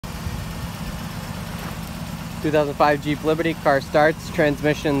2005 Jeep Liberty. Car starts,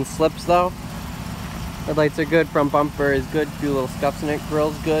 transmission slips though. Headlights are good, front bumper is good, few little scuffs in it,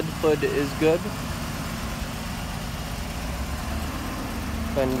 grill's good, hood is good.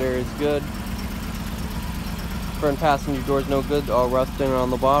 Fender is good. Front passenger door is no good, all rusting on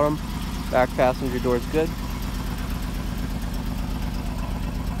the bottom. Back passenger door is good.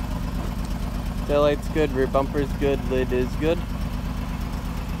 Taillight's good, rear bumper is good, lid is good.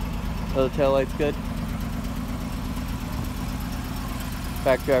 Other taillight's good.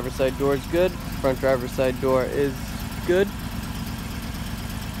 Back driver's side door is good. Front driver's side door is good.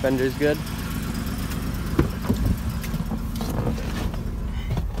 Fender's good.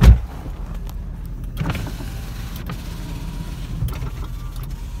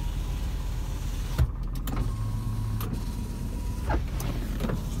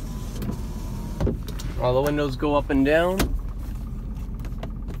 All the windows go up and down.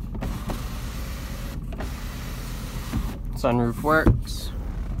 Sunroof works.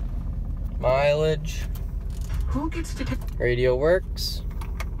 Mileage. Who gets to Radio works.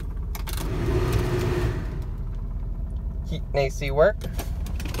 Heat and AC work.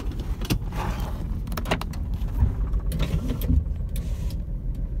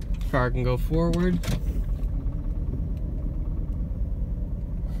 Car can go forward.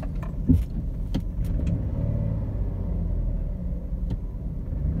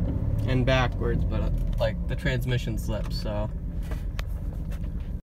 And backwards, but like the transmission slips, so